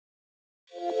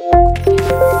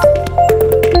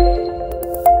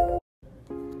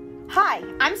Hi,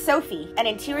 I'm Sophie, an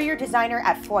interior designer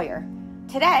at Foyr.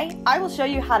 Today, I will show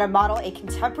you how to model a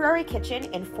contemporary kitchen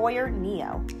in Foyr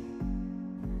Neo.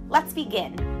 Let's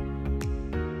begin.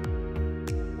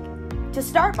 To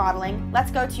start modeling,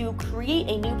 let's go to Create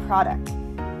a New Product.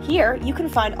 Here, you can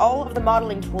find all of the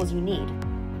modeling tools you need.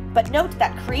 But note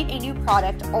that Create a New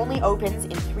Product only opens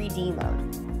in 3D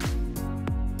mode.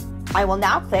 I will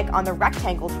now click on the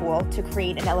rectangle tool to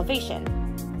create an elevation.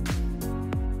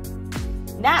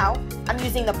 Now, I'm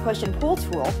using the push and pull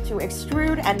tool to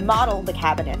extrude and model the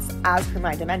cabinets as per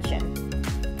my dimension.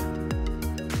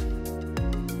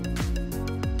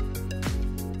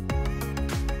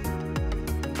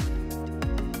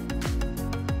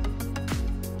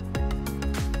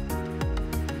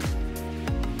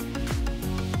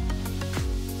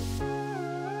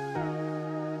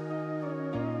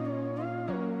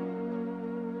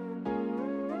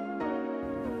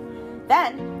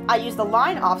 Then, I use the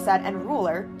line offset and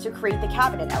ruler to create the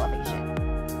cabinet elevation.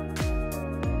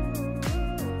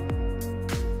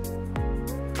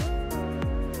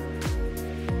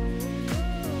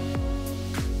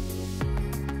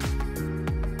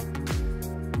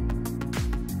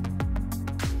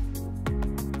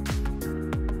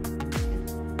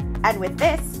 And with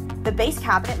this, the base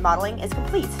cabinet modeling is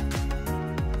complete.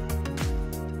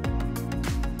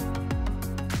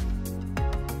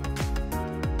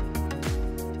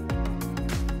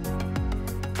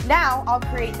 Now I'll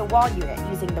create the wall unit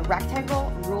using the rectangle,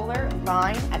 ruler,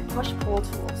 line, and push-pull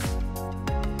tools.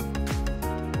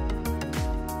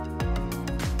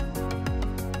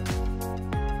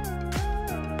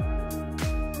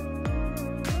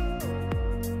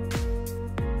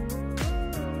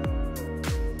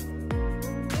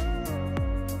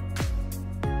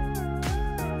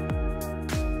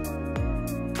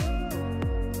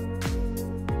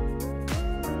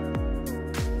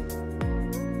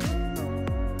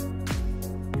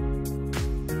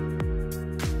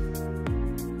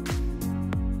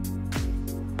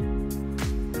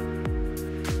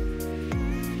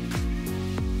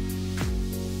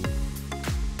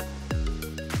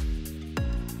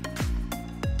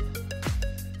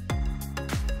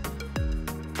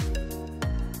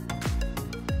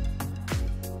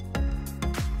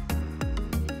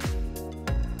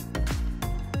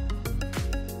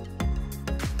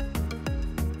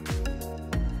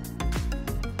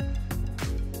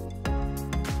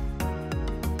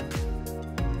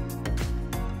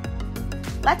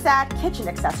 Let's add kitchen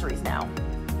accessories now.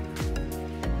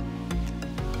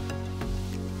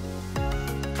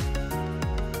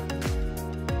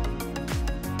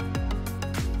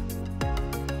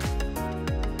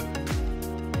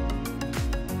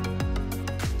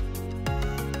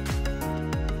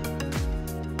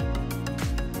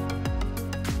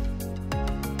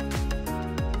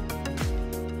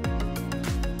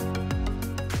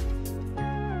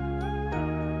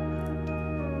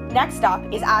 Next up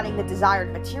is adding the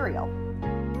desired material.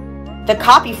 The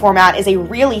copy format is a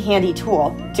really handy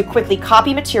tool to quickly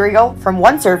copy material from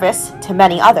one surface to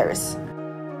many others.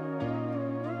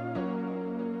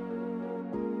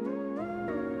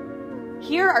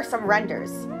 Here are some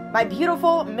renders. My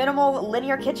beautiful, minimal,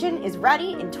 linear kitchen is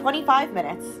ready in 25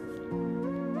 minutes.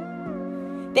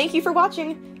 Thank you for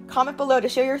watching. Comment below to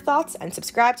share your thoughts and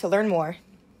subscribe to learn more.